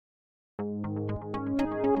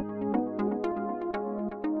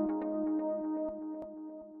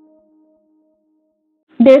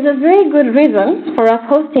There's a very good reason for us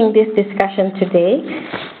hosting this discussion today,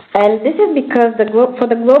 and this is because for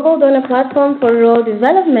the Global Donor Platform for Rural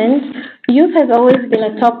Development, youth has always been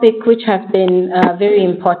a topic which has been very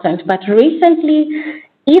important, but recently,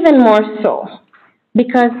 even more so,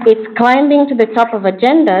 because it's climbing to the top of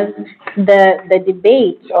agendas, the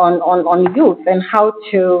debate on youth and how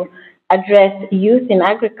to address youth in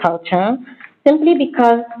agriculture, simply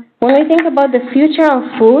because when we think about the future of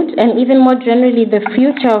food and even more generally the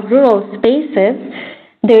future of rural spaces,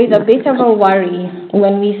 there is a bit of a worry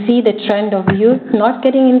when we see the trend of youth not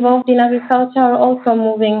getting involved in agriculture or also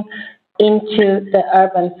moving into the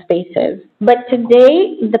urban spaces. But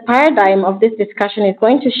today, the paradigm of this discussion is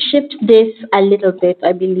going to shift this a little bit,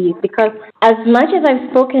 I believe, because as much as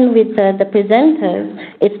I've spoken with the presenters,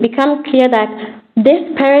 it's become clear that this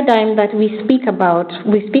paradigm that we speak about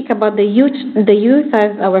the youth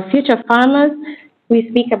as our future farmers, we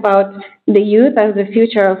speak about the youth as the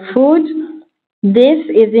future of food. This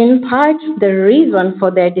is in part the reason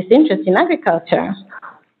for their disinterest in agriculture.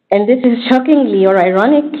 And this is shockingly or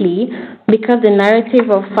ironically because the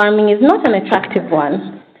narrative of farming is not an attractive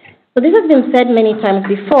one. So this has been said many times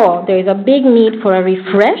before. There is a big need for a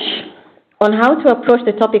refresh on how to approach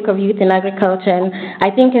the topic of youth in agriculture. And I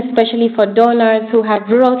think especially for donors who have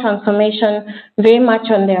rural transformation very much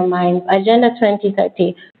on their minds, Agenda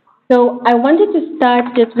 2030. So I wanted to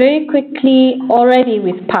start just very quickly already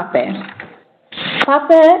with PAPE.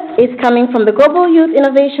 PAPE is coming from the Global Youth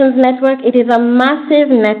Innovations Network. It is a massive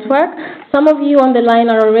network. Some of you on the line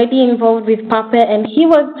are already involved with PAPE, and he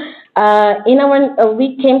was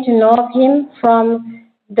we came to know of him from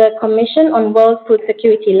the Commission on World Food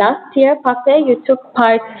Security last year. PAPE, you took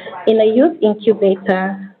part in a youth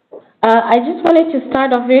incubator. I just wanted to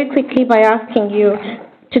start off very quickly by asking you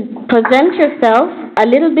to present yourself, a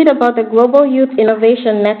little bit about the Global Youth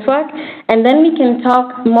Innovation Network, and then we can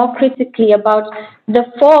talk more critically about the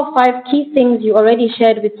 4 or 5 key things you already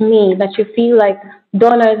shared with me that you feel like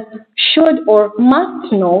donors should or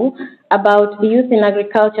must know about youth in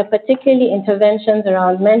agriculture, particularly interventions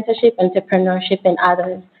around mentorship, entrepreneurship, and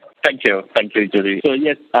others. Thank you, Julie. So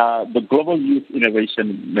yes, the Global Youth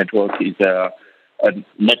Innovation Network is a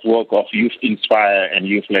network of youth inspire and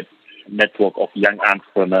youth-led network of young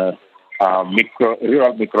entrepreneurs,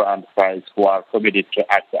 rural micro enterprises who are committed to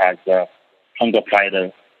act as hunger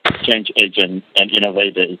fighters, change agents, and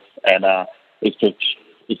innovators. And it's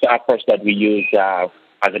an approach that we use as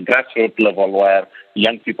a grassroots level where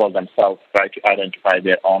young people themselves try to identify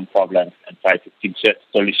their own problems and try to suggest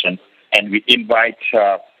solutions. And we invite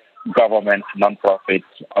government, non-profit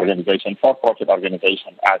organizations, for-profit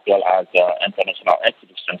organizations, as well as international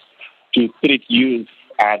institutions to treat youth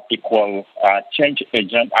as equal change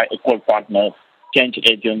agents, equal partners, change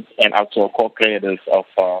agents, and also co-creators of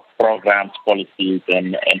programs, policies,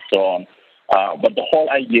 and so on. But the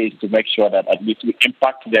whole idea is to make sure that at least we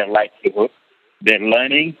impact their livelihood, their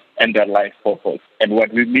learning, and their life purpose. And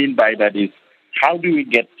what we mean by that is how do we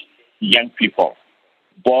get young people,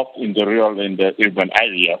 both in the rural and the urban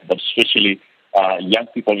area, but especially young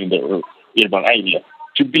people in the urban area,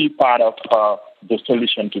 to be part of the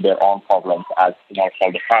solution to their own problems as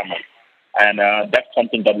smallholder farmers. And that's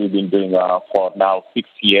something that we've been doing for now 6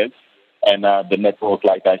 years. And the network,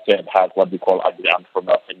 like I said, has what we call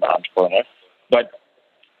agri-entrepreneurs and entrepreneurs. But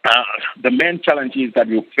the main challenge is that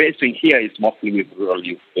we're facing here is mostly with rural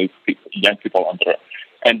youth, young people on the road.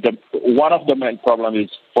 And one of the main problems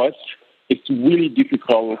is, first, it's really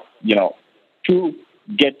difficult, to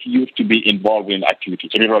get youth to be involved in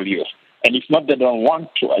activities, rural youth. And it's not that they don't want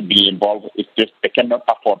to be involved, it's just they cannot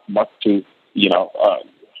afford not to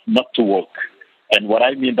work. And what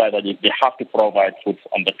I mean by that is they have to provide food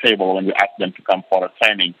on the table when we ask them to come for a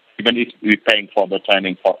training. Even if we're paying for the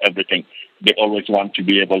training for everything, they always want to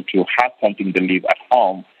be able to have something to live at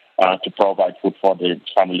home to provide food for their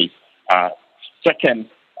families.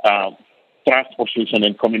 Second, transportation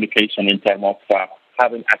and communication in terms of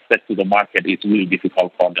having access to the market is really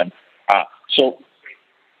difficult for them. So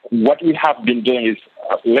what we have been doing is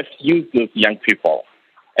let's use those young people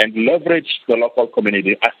and leverage the local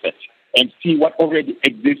community assets and see what already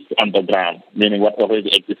exists on the ground, meaning what already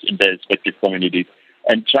exists in their respective communities,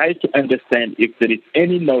 and try to understand if there is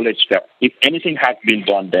any knowledge gap, if anything has been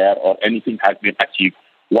done there or anything has been achieved,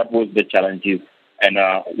 what was the challenges and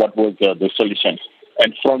what was the solutions.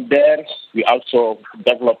 And from there, we also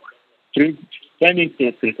develop training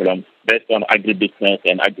curriculum based on agribusiness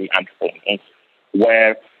and agri-entrepreneurs,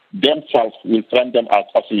 where themselves will train them as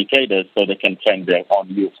facilitators so they can train their own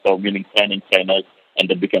youth, so meaning training trainers, and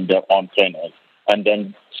they become their own trainers. And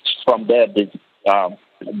then from there, they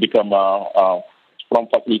become from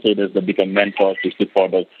facilitators that become mentors to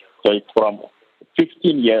supporters. So it's from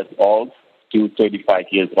 15 years old to 35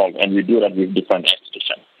 years old, and we do that with different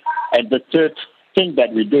institutions. And the third thing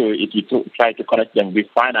that we do is we try to connect them with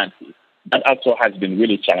finances. That also has been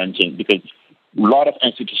really challenging because a lot of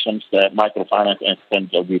institutions, microfinance institutions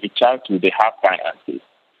that we reach out to, they have finances.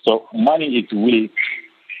 So money is really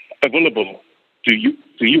available to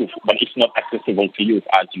youth, but it's not accessible to youth,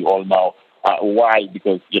 as you all know. Why?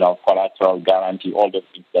 Because, collateral, guarantee, all those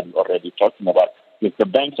things that we're already talking about. Because the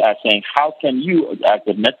banks are saying, how can you, as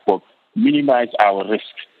a network, minimize our risks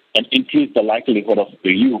and increase the likelihood of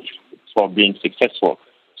the youth for being successful?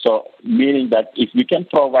 So, meaning that if we can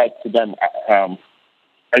provide to them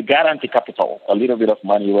a guarantee capital, a little bit of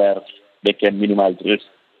money where they can minimize risk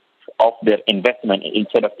of their investment,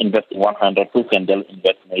 instead of investing 100%, they'll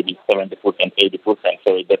invest maybe 70%, 80%.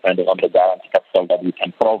 So, depending on the guarantee capital that we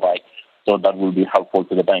can provide. So that will be helpful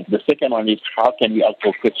to the bank. The second one is how can we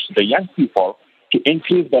also coach the young people to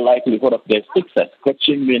increase the likelihood of their success?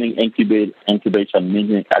 Coaching meaning incubation,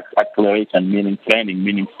 meaning acceleration, meaning training,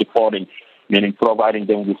 meaning supporting, meaning providing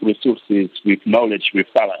them with resources, with knowledge, with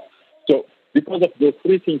talent. So because of those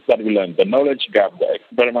three things that we learned, the knowledge gap, the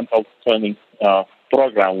experimental training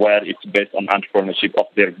program where it's based on entrepreneurship of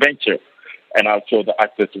their venture, and also the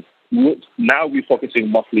access to, now we're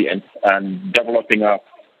focusing mostly on developing a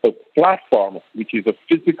platform, which is a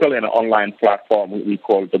physical and online platform we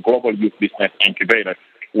call the Global Youth Business Incubator,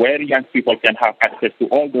 where young people can have access to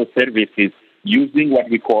all those services using what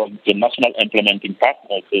we call the national implementing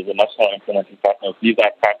partners. So the national implementing partners, these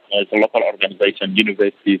are partners, local organizations,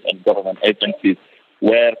 universities, and government agencies,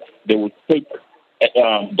 where they will take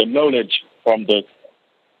the knowledge from the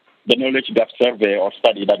knowledge gap survey or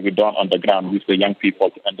study that we've done on the ground with the young people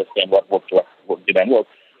to understand what worked, what didn't work.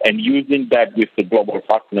 And using that with the global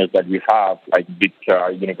partners that we have, like big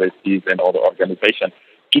universities and other organizations,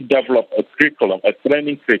 to develop a curriculum, a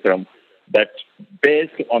training curriculum that's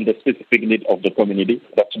based on the specific need of the community,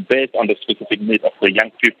 that's based on the specific need of the young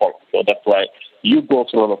people. So that's why you go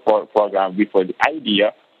through the program with an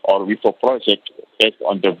idea or with a project based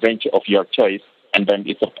on the venture of your choice, and then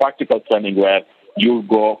it's a practical training where you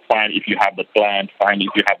go find if you have the plan, find if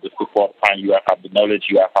you have the support, find you have the knowledge,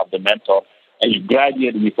 you have the mentor, and you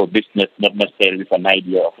graduate with a business, not necessarily with an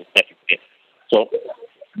idea of a certificate. So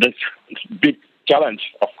this big challenge,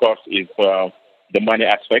 of course, is the money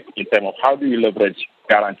aspect in terms of how do you leverage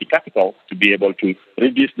guarantee capital to be able to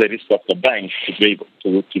reduce the risk of the bank, to be able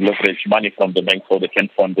to leverage money from the bank so they can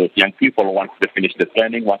fund those young people once they finish the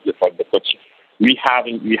training, once they fund the coaching. We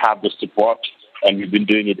have the support, and we've been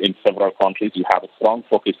doing it in several countries. We have a strong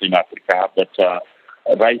focus in Africa,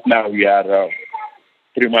 but right now we are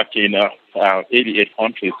pretty much in 88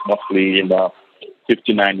 countries, mostly in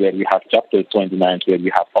 59 where we have chapters, 29 where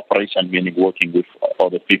we have operation, meaning working with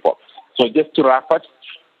other people. So just to wrap up,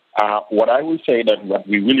 what I will say that what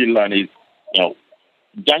we really learn is,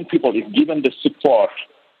 young people, if given the support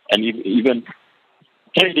and even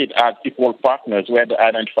treated as equal partners where they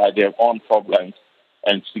identify their own problems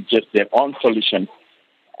and suggest their own solutions,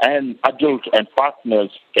 and adults and partners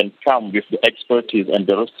can come with the expertise and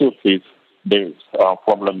the resources, the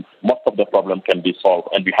problem, most of the problem can be solved,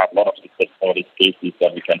 and we have a lot of success stories, cases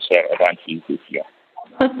that we can share around this year.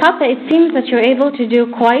 But Papa, it seems that you're able to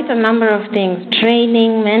do quite a number of things: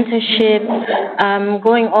 training, mentorship,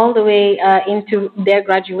 going all the way into their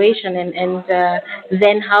graduation, and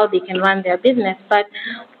then how they can run their business. But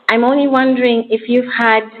I'm only wondering if you've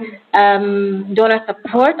had donor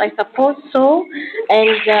support. I suppose so.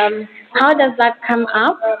 And how does that come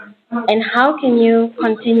up? And how can you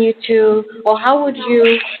continue to, or how would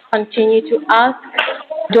you continue to ask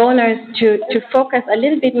donors to focus a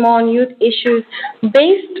little bit more on youth issues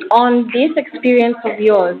based on this experience of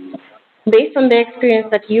yours, based on the experience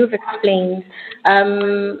that you've explained?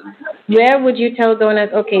 Where would you tell donors,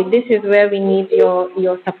 okay, this is where we need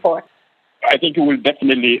your support? I think we will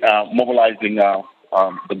definitely mobilizing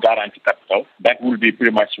the guarantee capital. That will be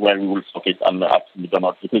pretty much where we will focus on asking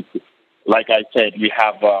donors, because, like I said, we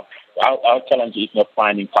have our challenge is not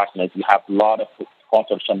finding partners. We have a lot of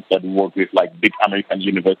consortiums that we work with, like big American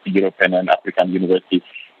university, European and African universities.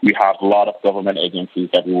 We have a lot of government agencies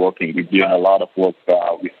that we're working with, doing a lot of work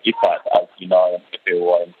with IFAD, as you know, and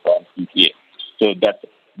FAO and CTA. So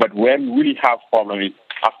but where we really have problem is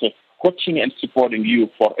after coaching and supporting you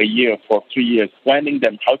for a year, for 3 years, planning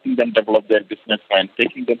them, helping them develop their business plan,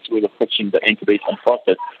 taking them through the coaching, the incubation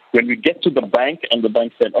process. When we get to the bank and the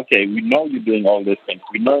bank said, okay, we know you're doing all these things.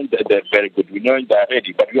 We know that they're very good. We know they're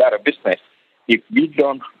ready, but we are a business. If we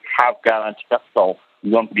don't have guarantee capital, we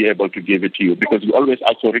won't be able to give it to you, because we always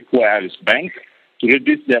also require this bank to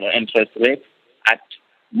reduce their interest rate at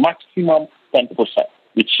maximum 10%,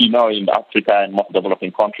 which in Africa and most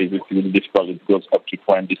developing countries it's really difficult. It goes up to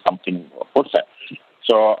 20-something percent.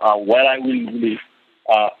 So what I will really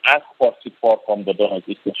ask for support from the donors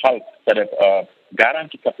is to help set up a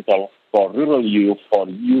guarantee capital for rural youth, for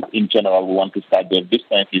youth in general who want to start their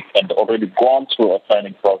businesses and already gone through a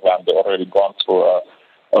training program, they already gone through a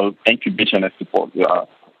incubation and support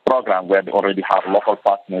program where they already have local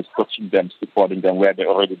partners coaching them, supporting them, where they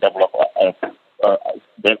already develop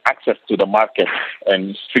their access to the market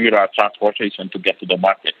and figure out transportation to get to the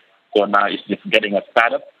market. So now it's just getting a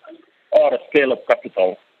startup or a scale-up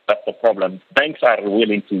capital. That's the problem. Banks are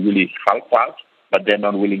willing to really help out, but they're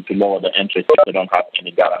not willing to lower the interest if they don't have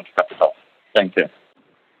any guarantee capital. Thank you.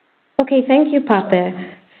 Okay, thank you,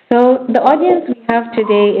 Pape. So the audience we have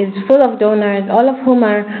today is full of donors, all of whom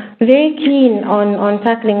are very keen on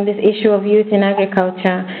tackling this issue of youth in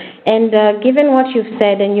agriculture. And given what you've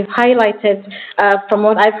said, and you've highlighted, from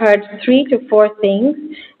what I've heard, 3 to 4 things,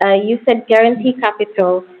 you said guarantee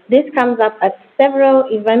capital. This comes up at several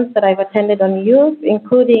events that I've attended on youth,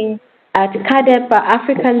 including at CADEP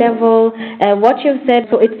Africa level, what you've said.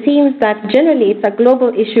 So it seems that generally it's a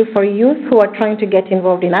global issue for youth who are trying to get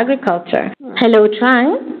involved in agriculture. Hello,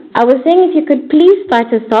 Trang. I was saying if you could please start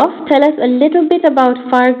us off, tell us a little bit about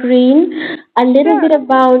Fargreen, a little bit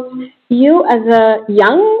about you as a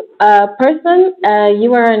young person.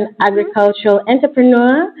 You are an agricultural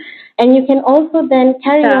entrepreneur, and you can also then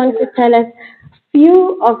carry on to tell us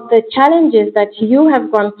few of the challenges that you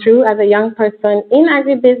have gone through as a young person in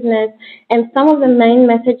agribusiness and some of the main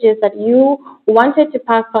messages that you wanted to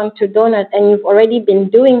pass on to donors, and you've already been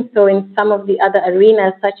doing so in some of the other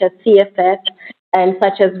arenas such as CFS and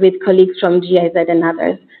such as with colleagues from GIZ and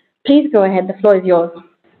others. Please go ahead. The floor is yours.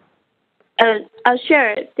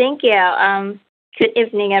 Sure. Thank you. Good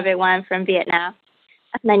evening, everyone from Vietnam.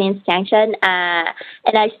 My name is Giang Chen,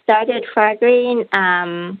 and I started Fargreen.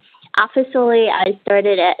 Officially, I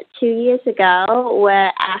started it 2 years ago,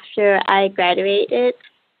 where after I graduated,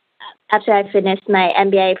 after I finished my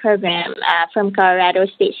MBA program from Colorado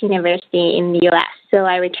State University in the U.S. So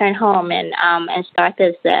I returned home and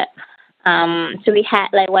started the. So we had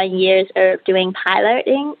like 1 year of doing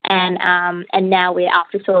piloting, and now we're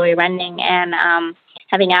officially running and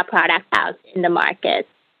having our product out in the market.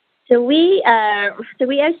 So we are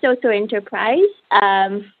social enterprise.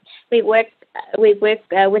 We work with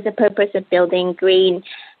the purpose of building green,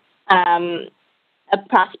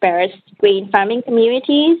 prosperous green farming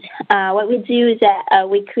communities. What we do is that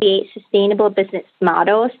we create sustainable business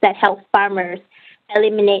models that help farmers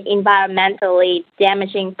eliminate environmentally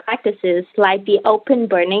damaging practices like the open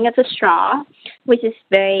burning of the straw, which is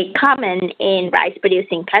very common in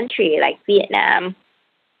rice-producing countries like Vietnam.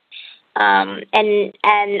 And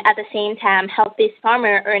at the same time help these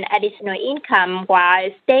farmers earn additional income while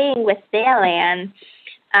staying with their land.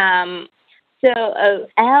 So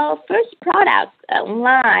our first product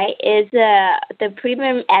line is the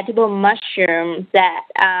premium edible mushroom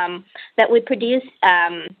that we produce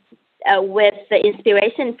with the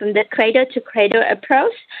inspiration from the cradle-to-cradle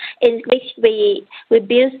approach, in which we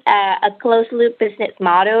build a closed-loop business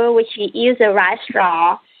model, which we use a rice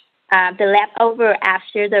straw, the leftover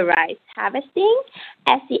after the rice harvesting,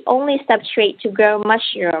 as the only substrate to grow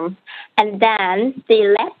mushroom. And then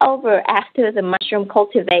the leftover after the mushroom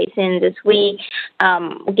cultivation is we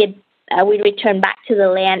return back to the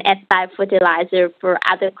land as biofertilizer for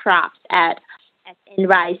other crops in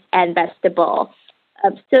rice and vegetable.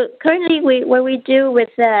 So currently, what we do with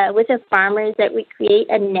the farmers that we create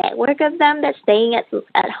a network of them that's staying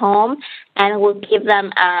at home, and we'll give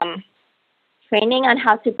them training on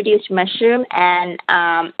how to produce mushroom and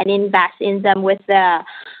invest in them with the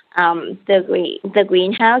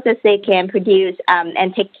greenhouse that they can produce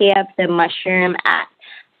and take care of the mushroom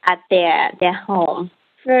at their home.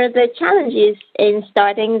 For the challenges in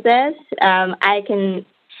starting this, I can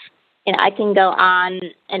go on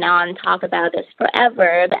and on talk about this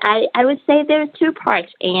forever. But I would say there are 2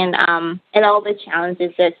 parts in all the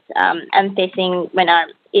challenges that I'm facing when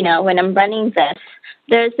I'm running this.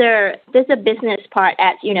 There's a business part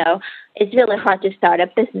it's really hard to start a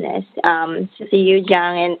business. Just you're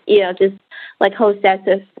young and just like whole sets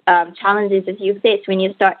of challenges that you face when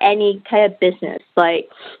you start any kind of business, like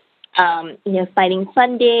finding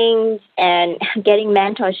funding and getting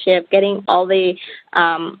mentorship, getting all the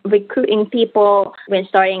recruiting people when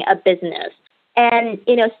starting a business. And,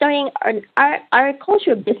 starting our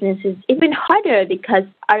agricultural business is even harder because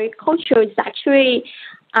agriculture is actually,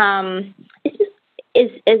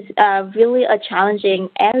 is really a challenging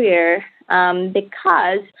area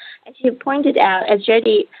because, as you pointed out, as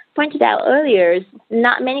Jody pointed out earlier,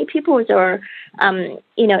 not many people are,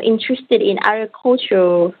 interested in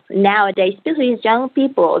agriculture nowadays, especially young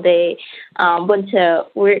people. They want to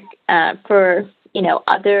work for,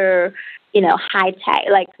 other, high tech,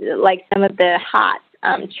 like some of the hot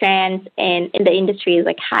trends in the industry is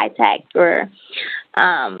like high tech or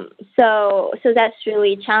so that's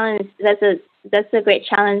really a challenge. That's a great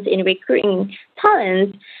challenge in recruiting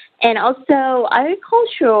talents. And also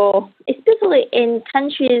agricultural, especially in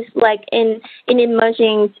countries like in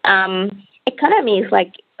emerging economies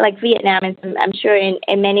like Vietnam, and I'm sure in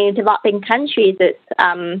many developing countries,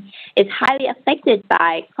 it's highly affected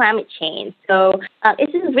by climate change. So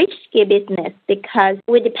it's a risky business because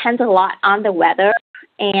we depend a lot on the weather,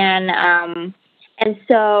 and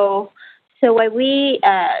so what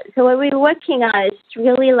we're working on is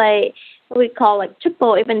really like what we call like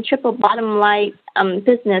triple bottom line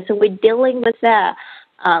business. So we're dealing with the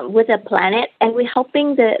planet, and we're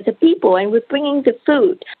helping the people, and we're bringing the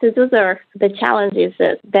food. So those are the challenges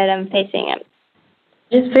that I'm facing.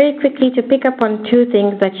 Just very quickly to pick up on two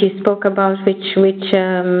things that you spoke about, which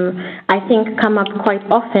I think come up quite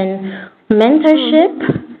often. Mentorship.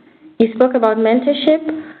 Mm-hmm. You spoke about mentorship,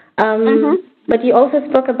 but you also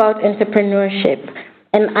spoke about entrepreneurship.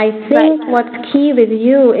 And I think what's key with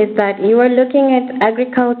you is that you are looking at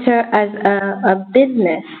agriculture as a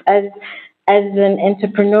business, as an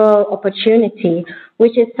entrepreneurial opportunity,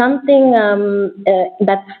 which is something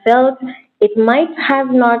that's felt it might have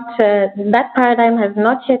not, that paradigm has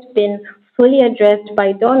not yet been fully addressed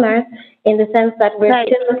by donors, in the sense that we're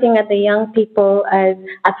still looking at the young people as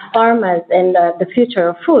farmers and the future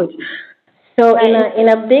of food. So in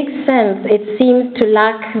a big sense, it seems to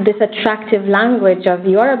lack this attractive language of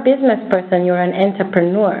you're a business person, you're an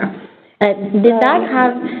entrepreneur. Did that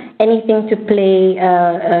have anything to play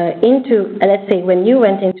into, let's say, when you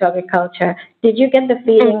went into agriculture? Did you get the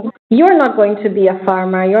feeling you're not going to be a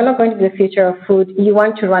farmer, you're not going to be the future of food, you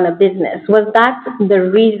want to run a business? Was that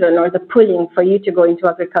the reason or the pulling for you to go into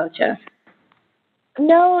agriculture?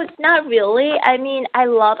 No, not really. I mean, I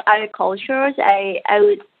love agriculture. I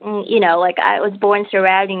was born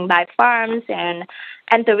surrounding by farms, and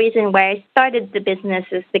the reason why I started the business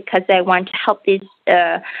is because I want to help these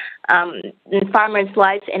farmers'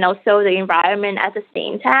 lives and also the environment at the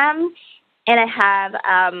same time. And I have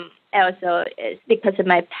also it's because of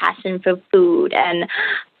my passion for food, and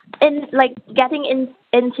like getting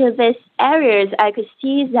into these areas, I could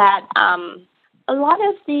see that a lot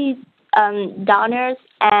of these donors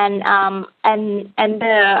and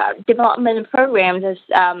the development programs is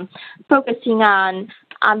focusing on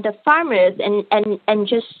the farmers and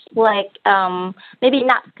just like maybe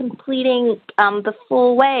not completing the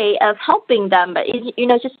full way of helping them, but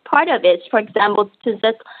just part of it. For example, to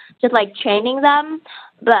just like training them,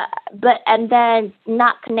 but and then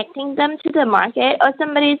not connecting them to the market, or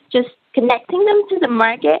somebody's just connecting them to the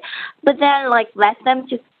market, but then like let them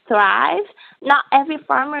to thrive. Not every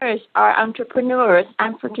farmers are entrepreneurs,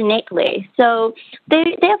 unfortunately. So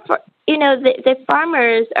the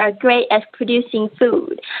farmers are great at producing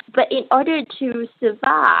food, but in order to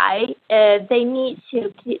survive, they need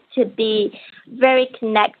to be very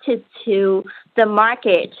connected to the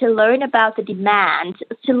market, to learn about the demand,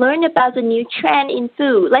 to learn about the new trend in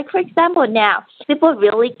food. Like, for example, now people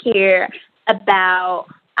really care about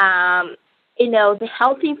the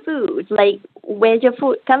healthy food, like where your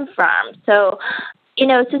food comes from. So,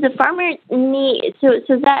 so the farmer need,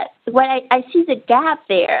 so that what I see the gap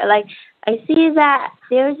there, like I see that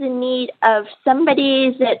there's a need of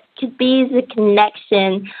somebody that could be the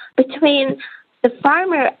connection between the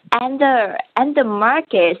farmer and the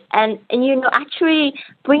market, and actually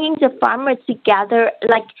bringing the farmer together,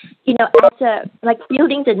 like as like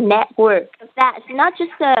building the network. That's not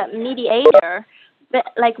just a mediator, but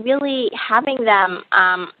like really having them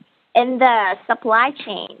in the supply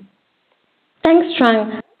chain. Thanks,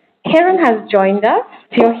 Trang. Karen has joined us.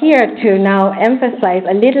 You're here to now emphasize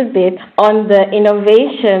a little bit on the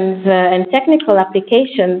innovations and technical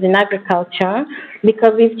applications in agriculture,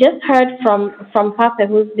 because we've just heard from Papa,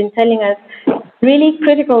 who's been telling us really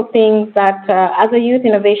critical things that as a youth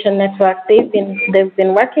innovation network they've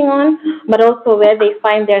been working on, but also where they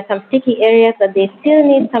find there are some sticky areas that they still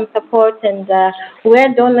need some support, and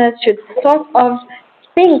where donors should sort of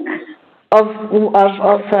think of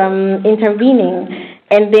intervening.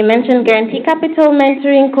 And they mentioned guarantee capital,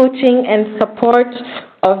 mentoring, coaching, and support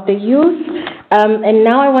of the youth. And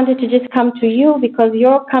now I wanted to just come to you, because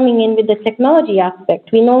you're coming in with the technology aspect.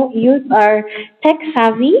 We know youth are tech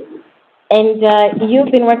savvy, And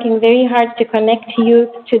you've been working very hard to connect youth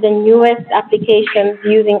to the newest applications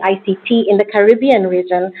using ICT in the Caribbean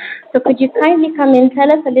region. So could you kindly come in, tell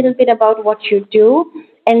us a little bit about what you do,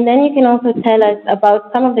 and then you can also tell us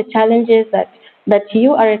about some of the challenges that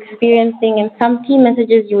you are experiencing and some key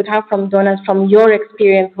messages you would have from donors from your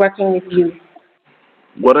experience working with youth.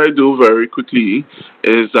 What I do very quickly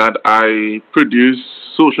is that I produce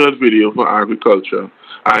social video for agriculture.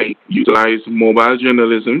 I utilize mobile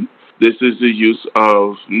journalism. This is the use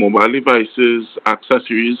of mobile devices,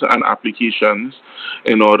 accessories, and applications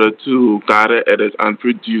in order to gather, edit, and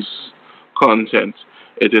produce content.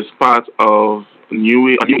 It is part of a new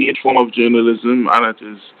age form of journalism, and it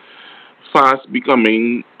is fast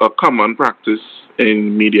becoming a common practice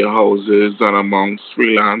in media houses and amongst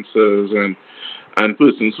freelancers and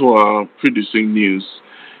persons who are producing news.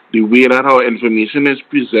 The way that our information is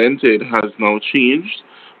presented has now changed.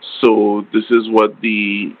 So this is what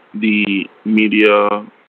the media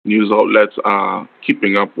news outlets are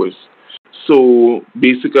keeping up with. So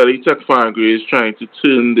basically, Tech4agri is trying to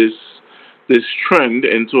turn this trend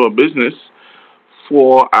into a business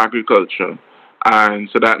for agriculture. And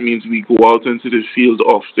so that means we go out into the field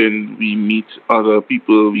often, we meet other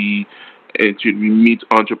people, we meet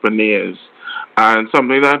entrepreneurs. And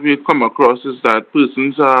something that we've come across is that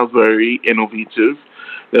persons are very innovative,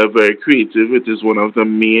 they're very creative. It is one of the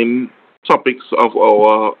main topics of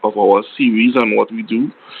our series and what we do,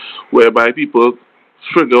 whereby people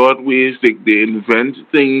figure out ways, they invent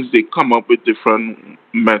things, they come up with different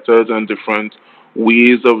methods and different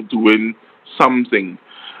ways of doing something,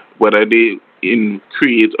 whether they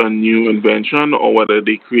create a new invention or whether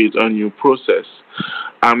they create a new process.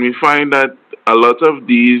 And we find that a lot of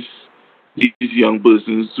these young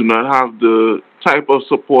persons do not have the type of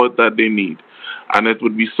support that they need. And it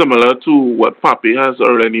would be similar to what Papi has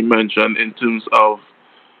already mentioned in terms of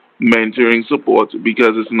mentoring support,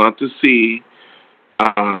 because it's not to say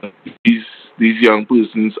uh, these young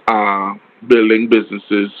persons are building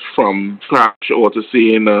businesses from scratch, or to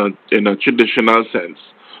say in a traditional sense.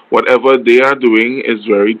 Whatever they are doing is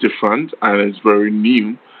very different and is very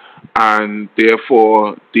new, and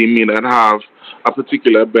therefore they may not have a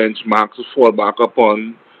particular benchmark to fall back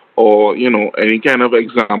upon, or any kind of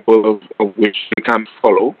example of which they can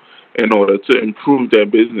follow in order to improve their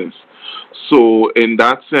business. So in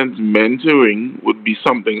that sense, mentoring would be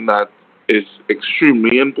something that is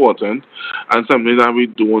extremely important and something that we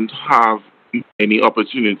don't have many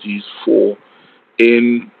opportunities for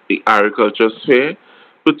in the agriculture sphere,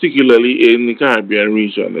 particularly in the Caribbean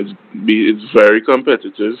region. It's very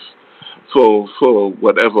competitive for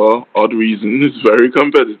whatever odd reason. It's very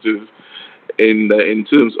competitive in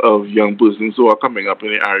terms of young persons who are coming up in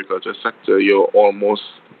the agriculture sector. You're almost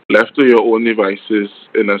left to your own devices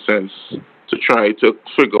in a sense to try to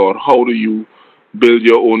figure out how do you build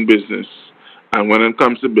your own business. And when it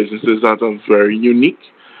comes to businesses that are very unique,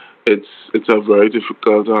 it's a very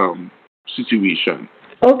difficult situation.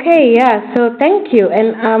 Okay, yeah, so thank you.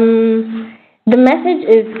 And the message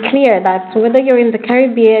is clear that whether you're in the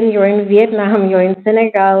Caribbean, you're in Vietnam, you're in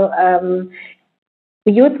Senegal,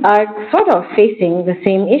 youth are sort of facing the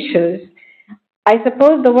same issues. I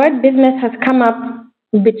suppose the word business has come up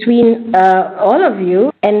between all of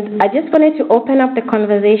you, and I just wanted to open up the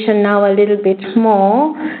conversation now a little bit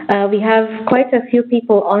more. We have quite a few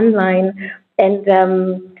people online, and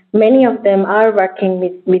many of them are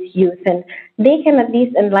working with youth, and they can at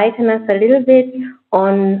least enlighten us a little bit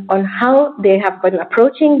on how they have been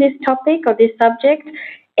approaching this topic or this subject,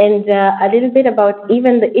 and a little bit about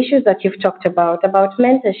even the issues that you've talked about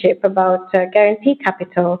mentorship, about guaranteed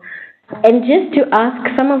capital. And just to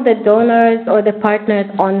ask some of the donors or the partners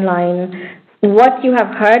online what you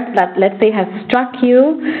have heard that, let's say, has struck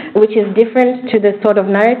you, which is different to the sort of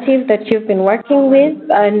narrative that you've been working with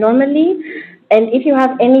normally, and if you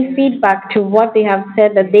have any feedback to what they have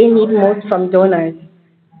said that they need most from donors.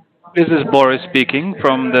 This is Boris speaking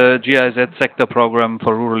from the GIZ Sector Program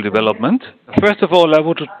for Rural Development. First of all, I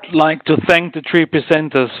would like to thank the three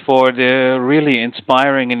presenters for their really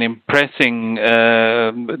inspiring and impressing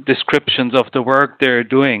descriptions of the work they're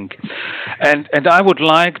doing. And I would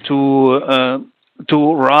like to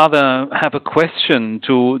rather have a question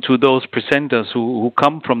to those presenters who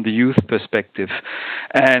come from the youth perspective.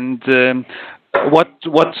 And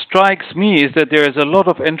what strikes me is that there is a lot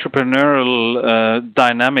of entrepreneurial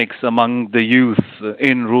dynamics among the youth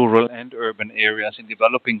in rural and urban areas in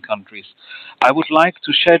developing countries. I would like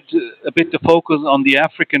to shed a bit of focus on the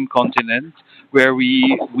African continent, where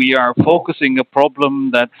we are focusing a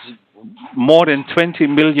problem that more than 20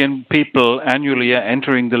 million people annually are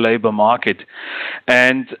entering the labor market.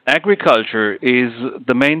 And agriculture is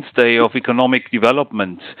the mainstay of economic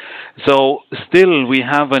development. So still we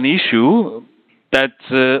have an issue that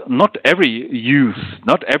not every youth,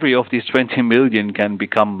 not every of these 20 million can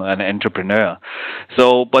become an entrepreneur.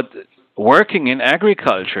 So, but working in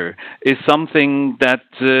agriculture is something that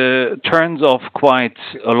turns off quite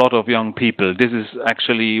a lot of young people. This is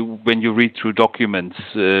actually, when you read through documents,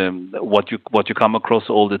 what you come across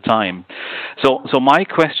all the time. So my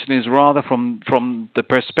question is rather from the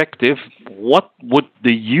perspective: what would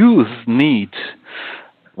the youth need?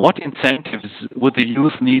 What incentives would the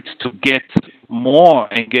youth need to get more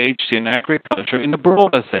engaged in agriculture in a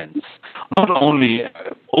broader sense? Not only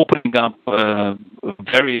opening up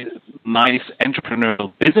very nice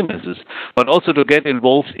entrepreneurial businesses, but also to get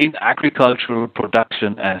involved in agricultural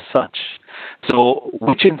production as such. So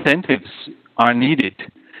which incentives are needed?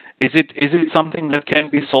 Is it something that can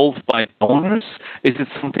be solved by donors? Is it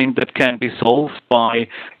something that can be solved by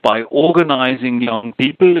organizing young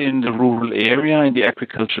people in the rural area, in the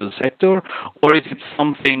agricultural sector? Or is it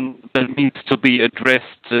something that needs to be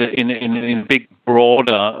addressed in a big,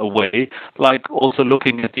 broader way, like also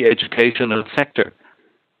looking at the educational sector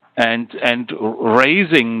and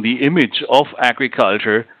raising the image of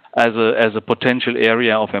agriculture as a potential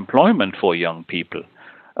area of employment for young people?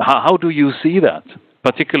 How do you see that?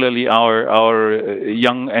 Particularly our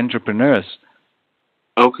young entrepreneurs.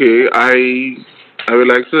 Okay, I would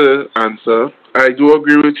like to answer. I do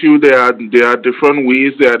agree with you. There are different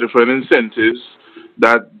ways, there are different incentives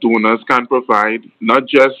that donors can provide, not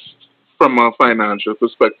just from a financial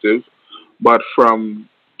perspective, but from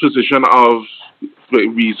position of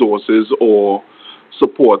resources or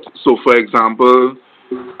support. So, for example,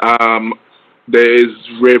 there is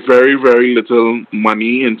very, very little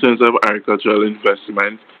money in terms of agricultural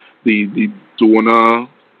investment. The donor,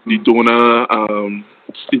 the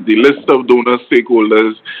list of donor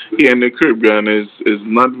stakeholders here in the Caribbean is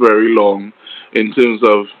not very long in terms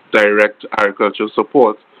of direct agricultural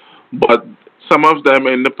support. But some of them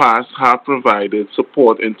in the past have provided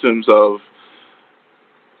support in terms of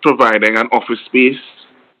providing an office space,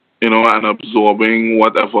 and absorbing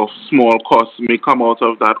whatever small costs may come out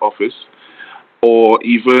of that office, or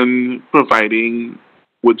even providing,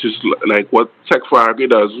 which is like what Tech4agri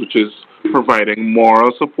does, which is providing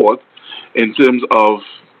moral support in terms of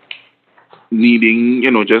needing,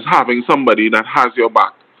 just having somebody that has your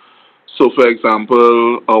back. So, for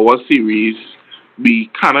example, our series, we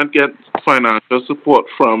cannot get financial support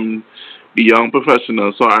from the Young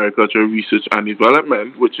Professionals for Agricultural Research and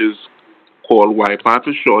Development, which is called YPAD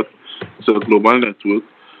for short. It's a global network.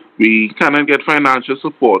 We cannot get financial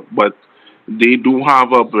support, but they do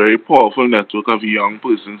have a very powerful network of young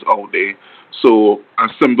persons out there. So a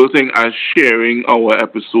simple thing as sharing our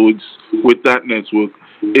episodes with that network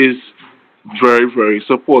is very, very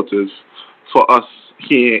supportive for us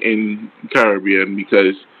here in Caribbean,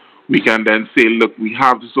 because we can then say, look, we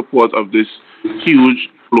have the support of this huge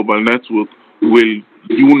global network. Will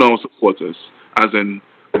you now support us as in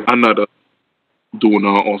another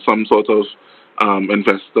donor or some sort of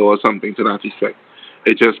investor or something to that effect?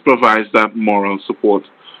 It just provides that moral support.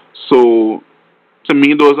 So, to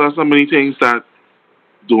me, those are so many things that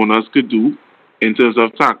donors could do in terms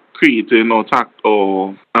of creating or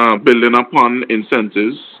building upon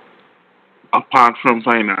incentives apart from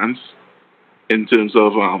finance in terms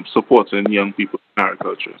of supporting young people in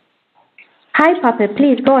agriculture. Hi, Papa.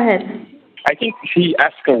 Please go ahead. I think he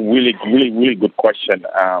asked a really, really, really good question.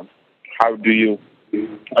 How do you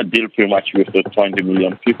deal pretty much with the 20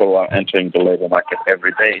 million people who are entering the labor market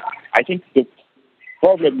every day? I think the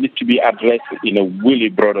problem needs to be addressed in a really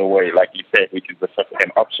broader way, like you said, which is the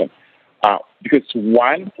second option. Because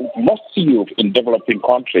one, most youth in developing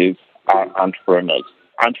countries are entrepreneurs.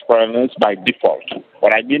 Entrepreneurs by default.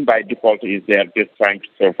 What I mean by default is they're just trying to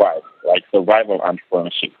survive, like survival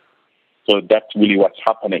entrepreneurship. So that's really what's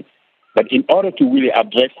happening. But in order to really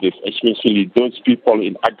address this, especially those people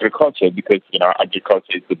in agriculture, because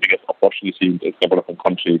agriculture is the biggest opportunity in the developing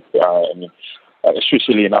countries,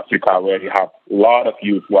 especially in Africa, where you have a lot of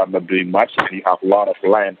youth who are not doing much, and you have a lot of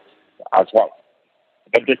land as well.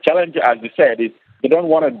 But the challenge, as you said, is they don't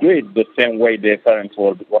want to do it the same way their parents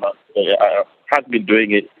have been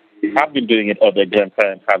doing it, or their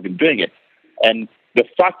grandparents have been doing it. And the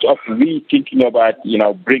fact of we thinking about,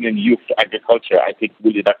 bringing youth to agriculture, I think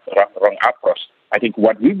really that's the wrong approach. I think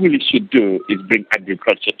what we really should do is bring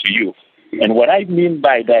agriculture to youth. And what I mean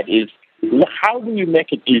by that is, how do you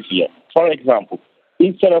make it easier? For example,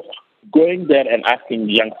 instead of going there and asking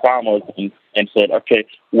young farmers and said, okay,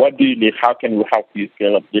 what do you need? How can we help you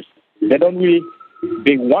scale up this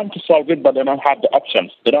they want to solve it, but they don't have the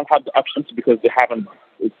options. They don't have the options because they haven't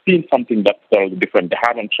seen something that's totally different. They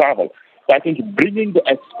haven't traveled. So I think bringing the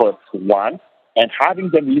experts, one, and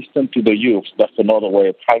having them listen to the youth, that's another way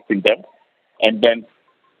of helping them. And then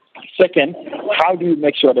second, how do you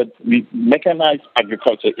make sure that we mechanize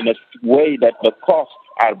agriculture in a way that the costs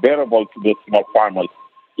are bearable to the small farmers?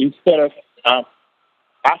 Instead of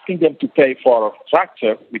asking them to pay for a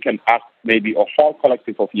tractor, we can ask maybe a whole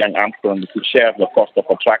collective of young entrepreneurs to share the cost of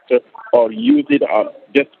a tractor or use it on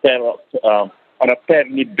just on a per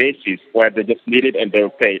need basis where they just need it and they'll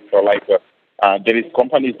pay. So like there is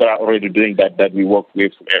companies that are already doing that we work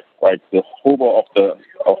with, like the Hoover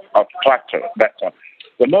of tractor. That's one.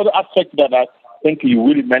 Another aspect that I think you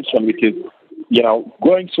really mentioned, which is,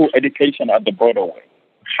 going through education at the broader way.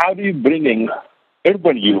 How do you bring in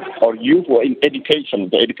urban youth or youth who are in education,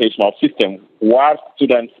 the educational system, who are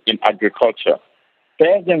students in agriculture,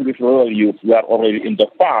 pair them with rural youth who are already in the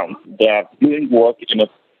farm, they are doing work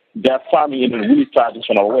they're farming in a really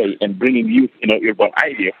traditional way and bringing youth in an urban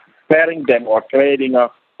idea, pairing them or creating a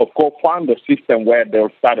co-founder system where they'll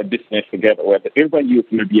start a business together, where the urban youth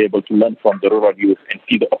will be able to learn from the rural youth and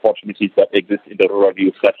see the opportunities that exist in the rural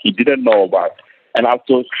youth that he didn't know about. And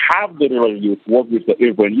also have the rural youth work with the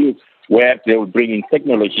urban youth where they will bring in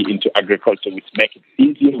technology into agriculture, which make it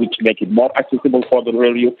easier, which make it more accessible for the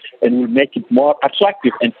rural youth, and will make it more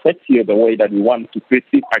attractive and sexier the way that we want to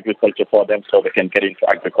perceive agriculture for them so they can get into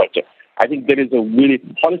agriculture. I think there is a really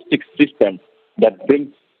holistic system that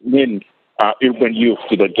brings in urban youth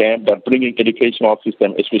to the game, that bringing educational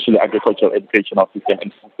system, especially agricultural educational system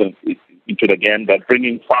and systems into the game, that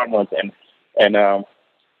bringing farmers and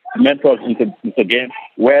mentors into the game,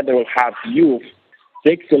 where they will have youth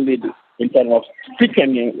take the lead in terms of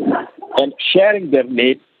speaking and sharing their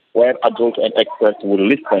needs, where adults and experts will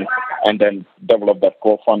listen and then develop that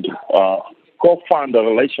co-founder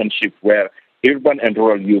relationship where urban and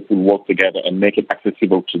rural youth will work together and make it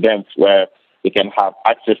accessible to them, where they can have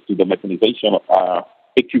access to the mechanization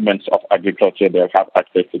equipments of agriculture. They'll have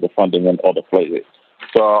access to the funding and other places.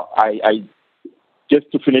 So I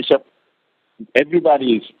just to finish up,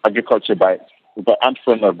 everybody is agriculture by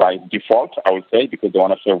entrepreneur by default, I would say, because they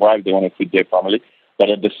want to survive, they want to feed their family. But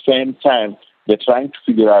at the same time, they're trying to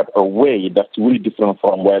figure out a way that's really different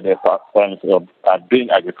from where their parents are doing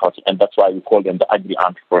agriculture. And that's why we call them the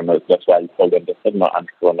agri-entrepreneurs. That's why we call them the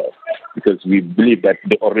techno-entrepreneurs, because we believe that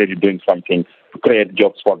they're already doing something to create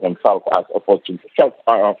jobs for themselves as opposed to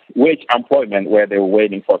wage employment where they're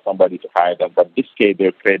waiting for somebody to hire them. But this case,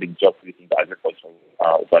 they're creating jobs within the agricultural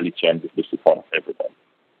value chain with the support of everybody.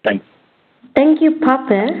 Thanks. Thank you,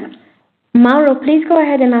 Pape. Mauro, please go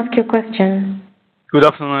ahead and ask your question. Good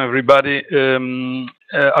afternoon, everybody.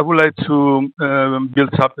 I would like to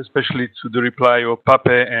build up especially to the reply of Pape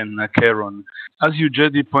and Karen. As you,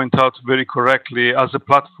 Jedi, point out very correctly, as a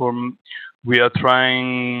platform, we are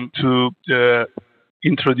trying to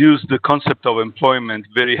introduce the concept of employment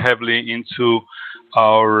very heavily into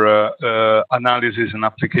our analysis and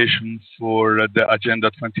application for the Agenda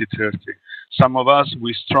 2030. Some of us,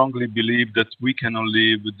 we strongly believe that we cannot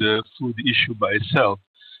live with the food issue by itself,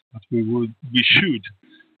 but we should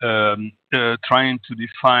trying to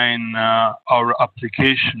define our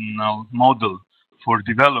applicational model for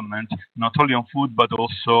development, not only on food, but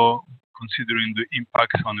also considering the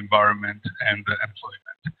impact on environment and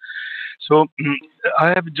employment. So I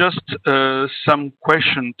have just some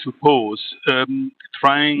question to pose,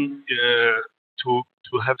 trying to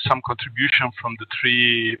have some contribution from the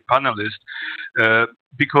three panelists,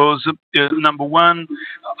 because number one,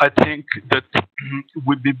 I think that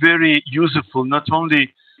would be very useful not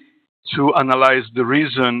only to analyze the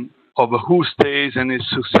reason of who stays and is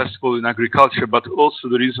successful in agriculture, but also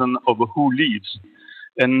the reason of who leaves.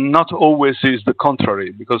 And not always is the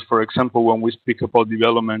contrary, because, for example, when we speak about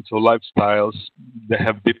development or lifestyles, they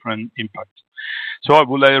have different impacts. So I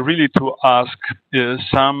would like really to ask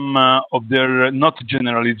some of their, not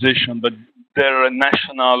generalization, but their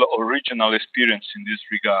national or regional experience in this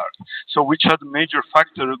regard. So which are the major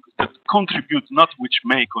factors that contribute, not which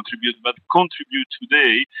may contribute, but contribute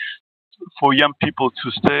today for young people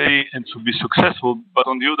to stay and to be successful, but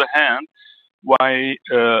on the other hand, why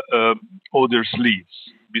others leave,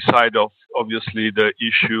 beside of obviously the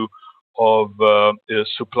issue of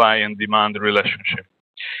supply and demand relationship.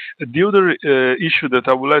 The other issue that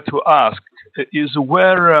I would like to ask is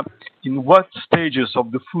where, in what stages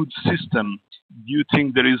of the food system do you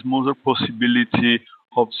think there is more possibility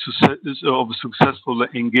of successful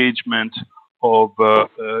engagement of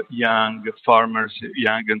young farmers,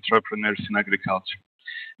 young entrepreneurs in agriculture?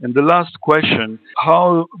 And the last question,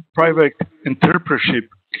 how private entrepreneurship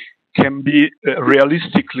can be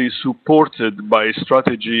realistically supported by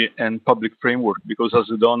strategy and public framework, because as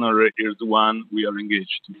a donor is the one we are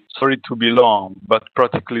engaged. Sorry to be long, but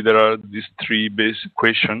practically there are these three basic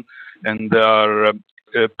questions, and they are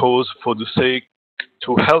posed for the sake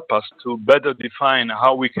to help us to better define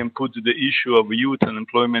how we can put the issue of youth and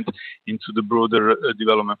employment into the broader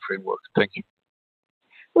development framework. Thank you.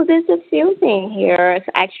 Well, there's a few things here.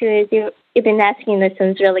 So actually, you've been asking us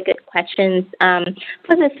some really good questions.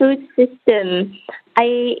 For the food system,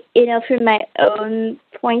 from my own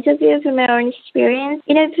point of view, from my own experience,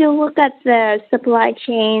 if you look at the supply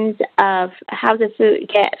chains of how the food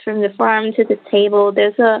gets from the farm to the table,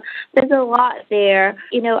 there's a lot there.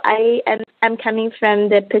 I'm coming from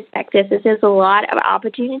the perspective that there's a lot of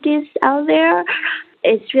opportunities out there.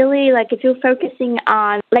 It's really like if you're focusing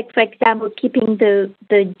on, like, for example, keeping the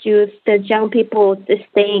youth, the young people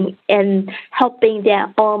staying and helping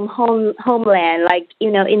their homeland, like,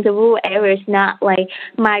 in the rural areas, not like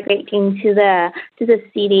migrating to the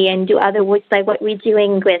city and do other work like what we're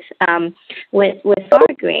doing with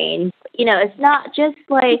Fargreen. It's not just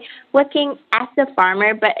like working as a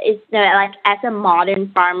farmer, but it's like as a modern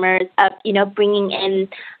farmer of, bringing in,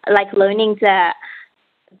 like, learning the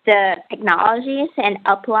technologies and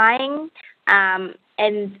applying and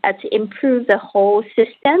to improve the whole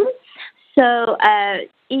system. So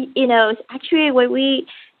actually what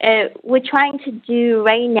we're trying to do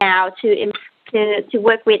right now to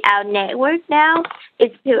work with our network now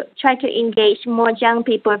is to try to engage more young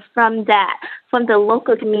people from the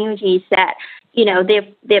local communities that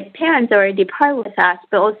their parents are already part with us,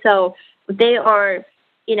 but also they are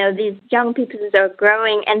these young people are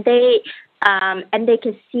growing, and they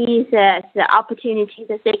can see the opportunities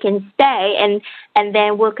that they can stay, and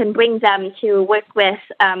then we can bring them to work with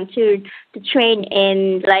to train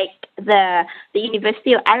in like the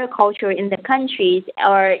University of Agriculture in the countries,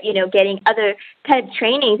 or getting other kind of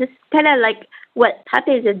trainings. It's kind of like what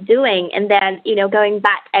Papes is doing, and then going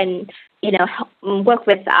back and work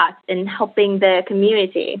with us and helping the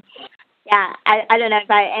community. Yeah, I don't know if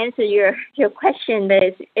I answered your question,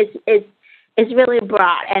 but it's really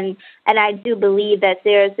broad, and I do believe that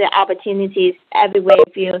there's opportunities everywhere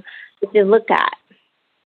if you look at.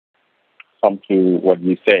 Come to what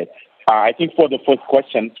you said. I think for the first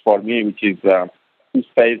question for me, which is who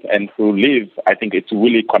stays and who leaves, I think it's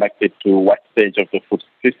really connected to what stage of the food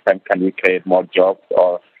system can we create more jobs,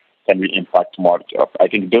 or can we impact more jobs. I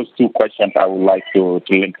think those two questions I would like to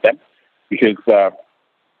link them, because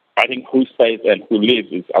I think who stays and who leaves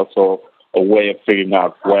is also a way of figuring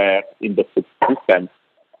out where in the food system,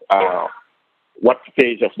 what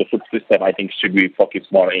stage of the food system I think should we focus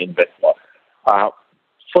more and invest more.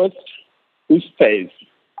 First, who stays?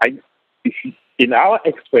 In our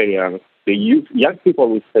experience, the young people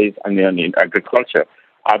who stay in agriculture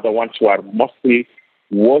are the ones who are mostly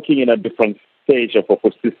working in a different stage of a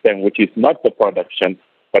food system, which is not the production,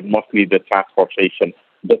 but mostly the transformation,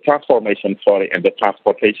 and the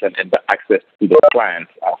transportation and the access to the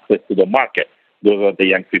plants, access to the market. Those are the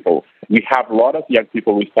young people. We have a lot of young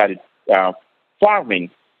people who started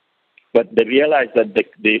farming, but they realize that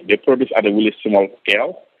they produce at a really small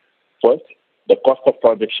scale. First, the cost of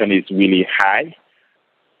production is really high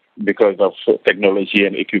because of technology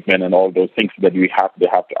and equipment and all those things that they have to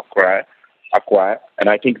acquire. And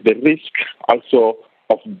I think the risk also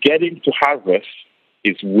of getting to harvest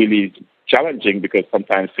is really challenging, because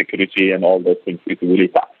sometimes security and all those things is really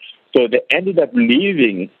tough. So they ended up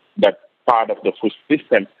leaving that part of the food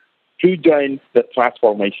system to join the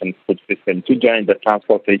transformation food system, to join the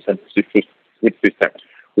transportation food system,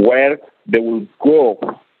 where they will go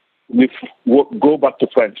back to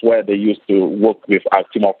France where they used to work with our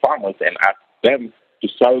small farmers and ask them to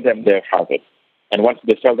sell them their harvest. And once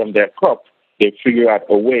they sell them their crop, they figure out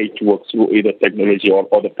a way to work through either technology or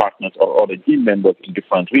other partners or other team members in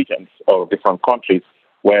different regions or different countries,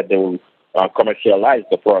 where they will commercialize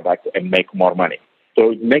the product and make more money.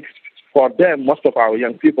 So it makes, for them, most of our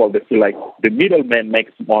young people, they feel like the middleman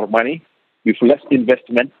makes more money with less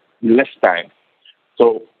investment, less time.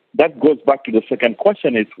 So that goes back to the second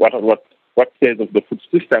question: is what stage of the food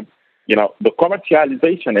system? The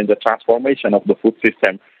commercialization and the transformation of the food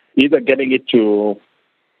system, either getting it to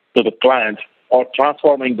the client or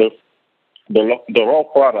transforming the raw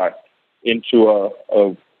product into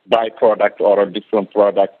a byproduct or a different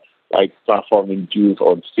product, like transforming juice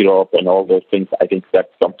or syrup and all those things. I think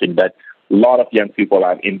that's something that a lot of young people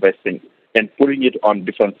are investing and putting it on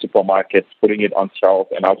different supermarkets, putting it on shelves,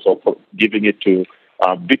 and also giving it to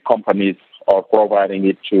big companies or providing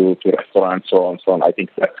it to restaurants, so on and so on. I think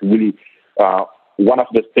that's really one of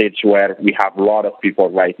the stages where we have a lot of people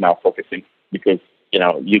right now focusing, because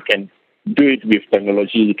You can do it with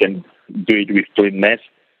technology, you can do it with cleanness,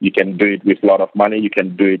 you can do it with a lot of money, you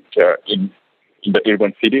can do it in the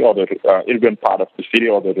urban city or the urban part of the city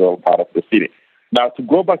or the rural part of the city. Now, to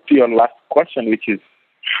go back to your last question, which is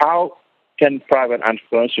how can private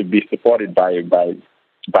entrepreneurship be supported by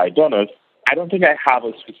donors? I don't think I have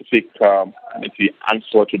a specific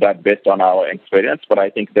answer to that based on our experience, but I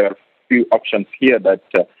think there are a few options here that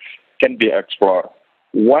can be explored.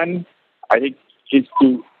 One, I think, is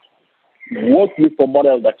to work with a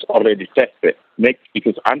model that's already tested.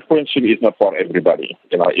 Because entrepreneurship is not for everybody.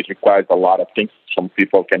 It requires a lot of things. Some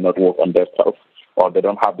people cannot work on themselves, or they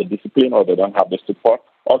don't have the discipline, or they don't have the support,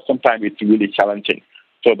 or sometimes it's really challenging.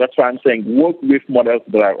 So that's why I'm saying work with models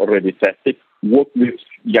that are already tested, work with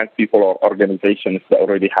young people or organizations that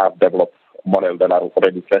already have developed models that are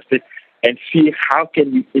already tested, and see how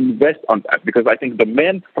can we invest on that. Because I think the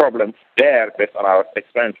main problem there, based on our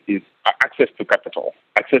experience, is access to capital.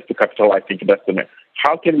 Access to capital, I think that's the main.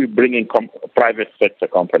 How can we bring in private sector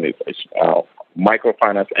companies,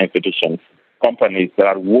 microfinance institutions, companies that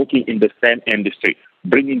are working in the same industry,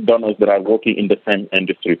 bringing donors that are working in the same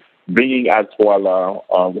industry, bringing as well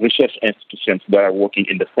research institutions that are working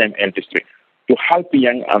in the same industry to help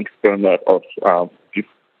young entrepreneurs or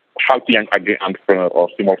help young agri-entrepreneurs or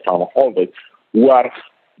small farmer holders who are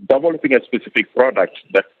developing a specific product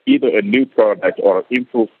that's either a new product or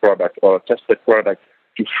improved product or a tested product,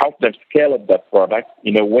 to help them scale up that product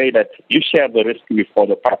in a way that you share the risk with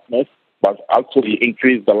other partners, but also you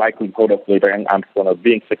increase the likelihood of the young entrepreneur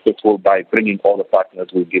being successful by bringing all the partners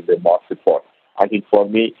who give them more support. I think for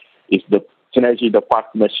me, it's the synergy, the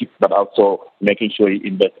partnership, but also making sure you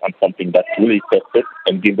invest on something that's really tested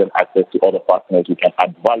and give them access to other partners who can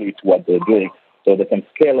add value to what they're doing so they can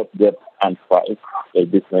scale up their enterprise, their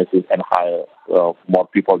businesses, and hire more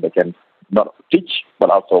people that can not teach, but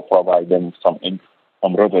also provide them some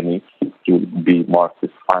revenue to be more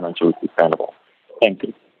financially sustainable. Thank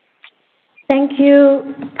you. Thank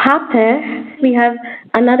you, Pape. We have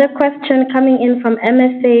another question coming in from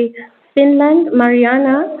MSA Finland.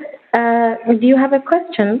 Mariana, do you have a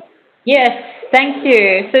question? Yes, thank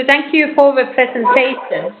you. So thank you for the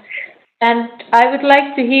presentation. And I would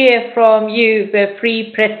like to hear from you, the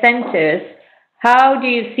three presenters, how do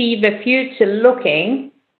you see the future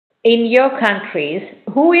looking in your countries?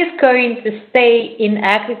 Who is going to stay in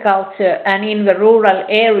agriculture and in the rural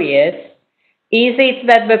areas? Is it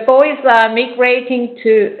that the boys are migrating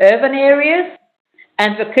to urban areas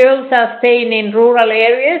and the girls are staying in rural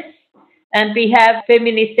areas and we have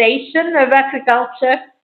feminization of agriculture?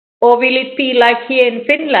 Or will it be like here in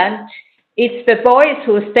Finland, it's the boys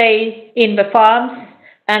who stay in the farms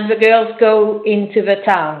and the girls go into the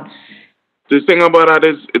towns? The thing about that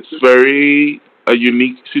is it's very a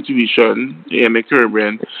unique situation in the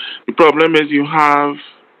Caribbean. The problem is you have,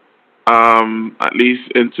 at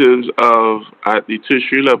least in terms of at the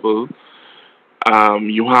tertiary level,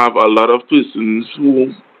 you have a lot of persons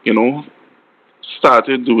who,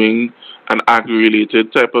 started doing an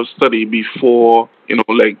agri-related type of study before,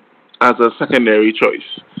 like as a secondary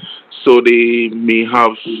choice. So they may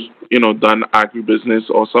have, done agribusiness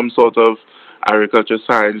or some sort of agriculture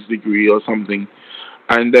science degree or something.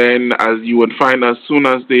 And then, as you would find, as soon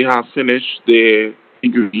as they have finished their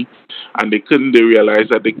degree and they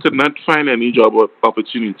realized that they could not find any job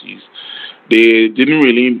opportunities. They didn't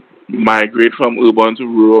really migrate from urban to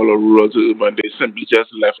rural or rural to urban. They simply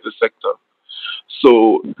just left the sector.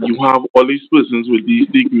 So you have all these persons with these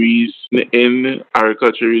degrees in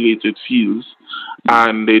agriculture-related fields,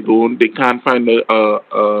 and they can't find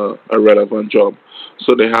a relevant job.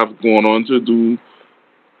 So they have gone on to do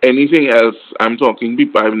anything else. I've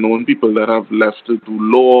known people that have left to do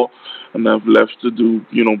law and have left to do,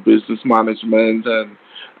 business management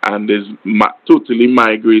and is totally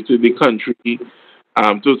migrated the country,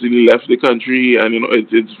 totally left the country. And,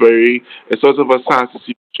 it's sort of a sad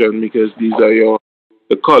situation because these are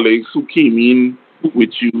the colleagues who came in with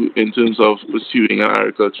you in terms of pursuing an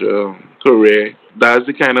agriculture career. That's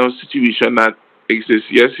the kind of situation that exists.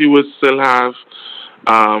 Yes, you would still have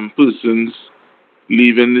persons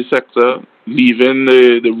leaving the sector, leaving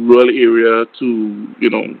the rural area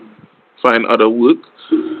to, find other work.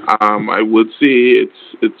 I would say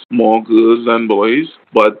it's more girls than boys,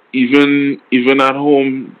 but even at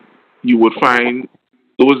home, you would find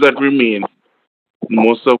those that remain.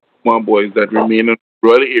 Most of my boys that remain in the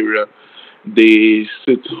rural area, they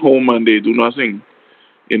sit home and they do nothing,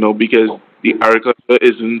 because the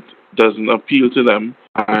agriculture doesn't appeal to them,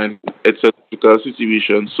 and it's a difficult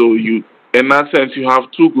situation. So in that sense, you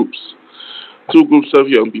have two groups of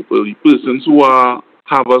young people: the persons who are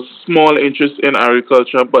have a small interest in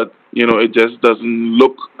agriculture, but it just doesn't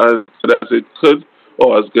look as good as it could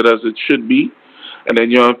or as good as it should be. And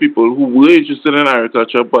then you have people who were interested in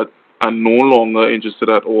agriculture but are no longer interested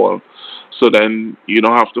at all. So then you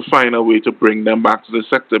don't have to find a way to bring them back to the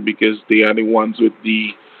sector because they are the ones with the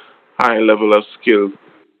high level of skill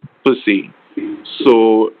per se.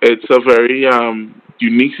 So it's a very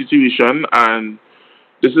unique situation, and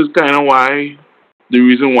this is kind of why the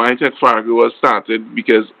reason why Tech4agri was started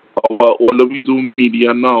because although we do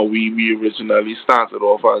media now, we originally started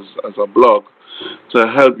off as a blog to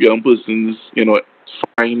help young persons,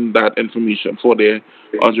 find that information for their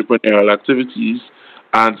entrepreneurial activities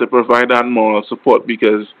and to provide that moral support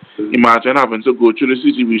because imagine having to go through the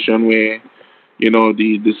situation where,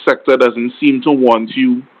 the sector doesn't seem to want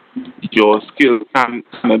you, your skill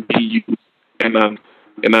cannot be used in,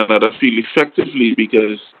 in another field effectively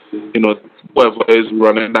because, whoever is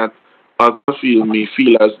running that other field may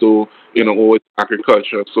feel as though, oh, it's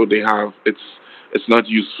agriculture, so it's not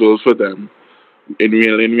useful for them. In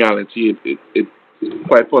reality, it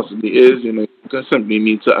quite possibly is. You just simply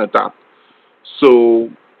need to adapt. So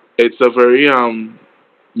it's a very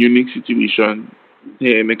unique situation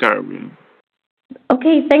here in the Caribbean.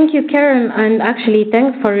 Okay, thank you, Karen, and actually,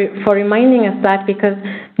 thanks for reminding us that because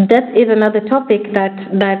that is another topic that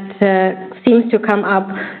seems to come up.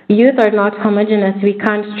 Youth are not homogeneous; we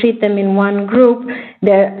can't treat them in one group.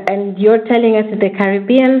 And you're telling us that the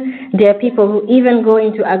Caribbean, there are people who even go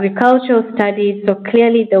into agricultural studies. So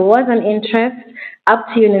clearly, there was an interest up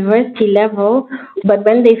to university level, but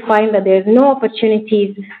when they find that there's no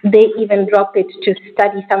opportunities, they even drop it to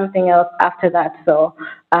study something else after that. So,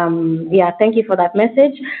 yeah, thank you for that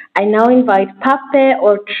message. I now invite Pape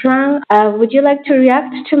or Trang. Would you like to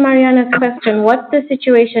react to Mariana's question? What's the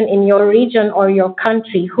situation in your region or your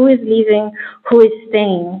country? Who is leaving? Who is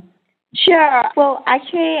staying? Sure. Well,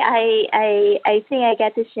 actually, I think I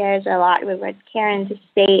get to share a lot with what Karen just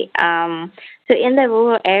said. So in the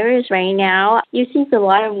rural areas right now, you see a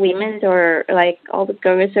lot of women or like all the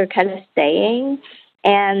girls are kind of staying,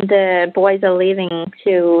 and the boys are leaving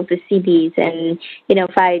to the cities and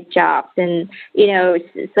find jobs. And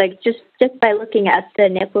it's like just by looking at the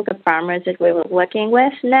network of farmers that we were working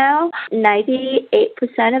with now,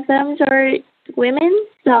 98% of them are women.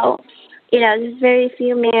 So there's very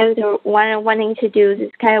few men who are wanting to do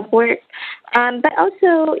this kind of work. But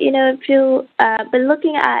also, but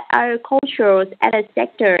looking at agriculture as a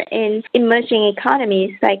sector in emerging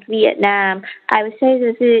economies like Vietnam, I would say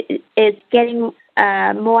that it's getting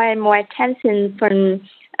more and more attention from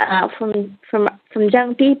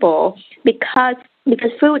young people because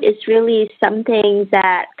food is really something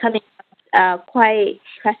that coming quite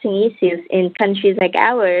pressing issues in countries like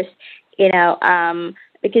ours.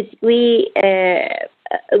 Because we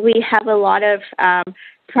have a lot of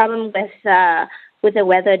problem with the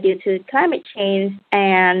weather due to climate change,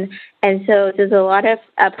 and so there's a lot of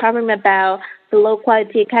problem about the low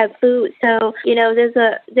quality kind of food. So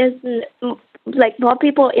there's like more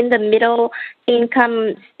people in the middle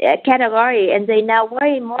income category, and they now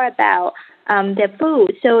worry more about their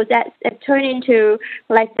food. So that turned into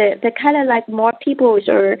like the kind of like more people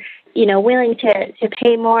are willing to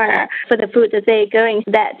pay more for the food that they're going.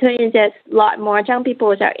 That turns into a lot more young people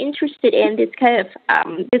are interested in this kind of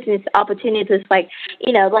business opportunities, like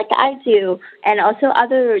I do, and also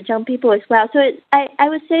other young people as well. So I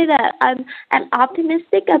would say that I'm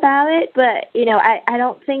optimistic about it, but I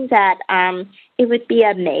don't think that it would be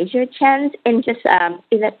a major change in just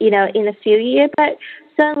in a few years, but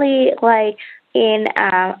certainly like in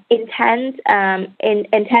 10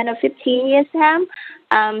 or 15 years time.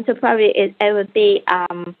 So probably it would be.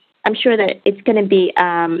 I'm sure that it's going to be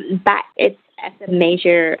back. It's as a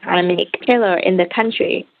major economic pillar in the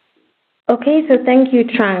country. Okay, so thank you,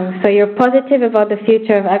 Trang. So you're positive about the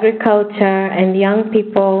future of agriculture and young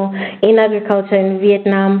people in agriculture in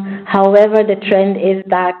Vietnam. However, the trend is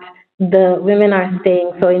that the women are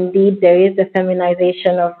staying. So indeed, there is the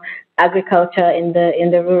feminization of agriculture in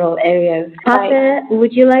the rural areas. Pape,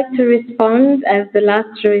 would you like to respond as the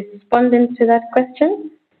last respondent to that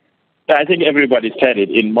question? Yeah, I think everybody said it.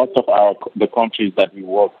 In most of the countries that we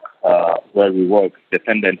work, where we work, the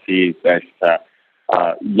tendency is that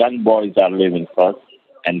young boys are living first,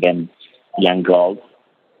 and then young girls,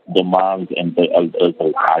 the moms and the elders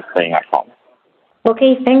are staying at home.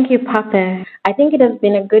 Okay, thank you, Pape. I think it has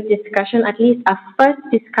been a good discussion, at least a first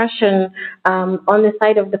discussion on the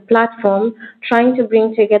side of the platform, trying to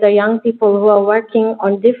bring together young people who are working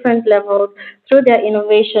on different levels through their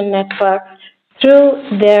innovation networks,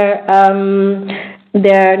 through their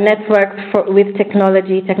their networks with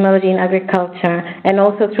technology in agriculture, and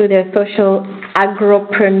also through their social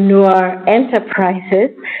agropreneur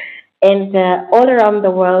enterprises, and all around the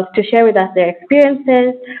world, to share with us their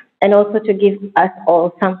experiences and also to give us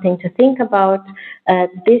all something to think about.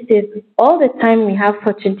 This is all the time we have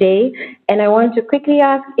for today, and I want to quickly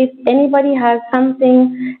ask if anybody has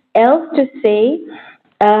something else to say.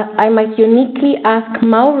 I might uniquely ask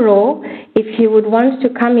Mauro if he would want to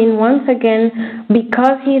come in once again,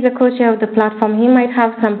 because he is a co-chair of the platform. He might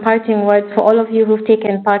have some parting words for all of you who've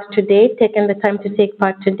taken part today, taken the time to take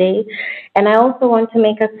part today. And I also want to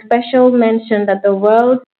make a special mention that the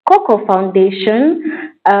World Cocoa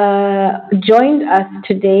Foundation joined us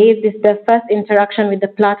today. This is the first interaction with the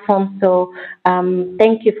platform, so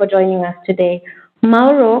thank you for joining us today.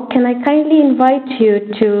 Mauro, can I kindly invite you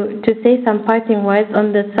to say some parting words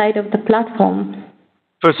on the side of the platform?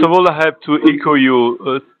 First of all, I have to echo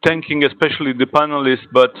you, thanking especially the panelists,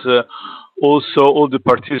 but also all the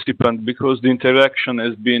participants, because the interaction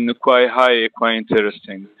has been quite high, quite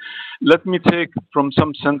interesting. Let me take from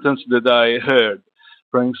some sentence that I heard.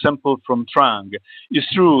 For example, from Trang. It's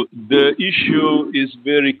true, the issue is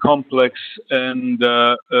very complex and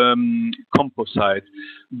composite,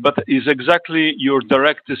 but it's exactly your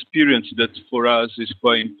direct experience that for us is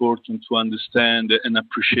quite important to understand and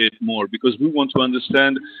appreciate more, because we want to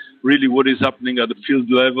understand really what is happening at the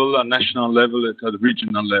field level, at national level, at the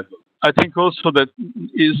regional level. I think also that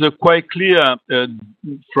is quite clear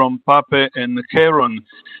from Pape and Karen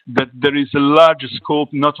that there is a large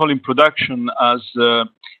scope, not only in production as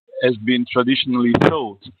has been traditionally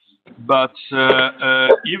thought, but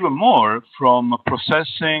even more from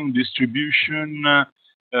processing, distribution,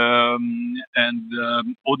 and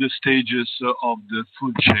other stages of the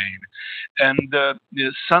food chain. And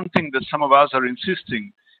something that some of us are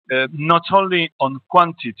insisting, not only on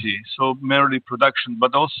quantity, so merely production,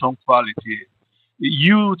 but also on quality.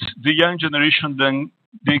 Youth, the young generation, then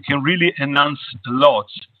they can really enhance a lot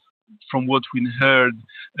from what we heard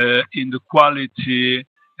in the quality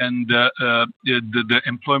and the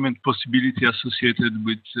employment possibility associated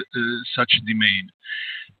with such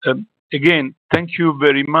domain. Again, thank you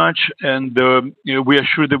very much, and we are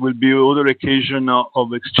sure there will be other occasion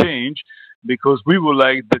of exchange, because we would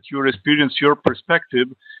like that your experience, your perspective,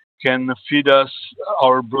 can feed us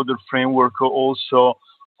our broader framework also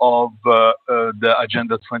of the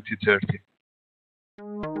Agenda 2030.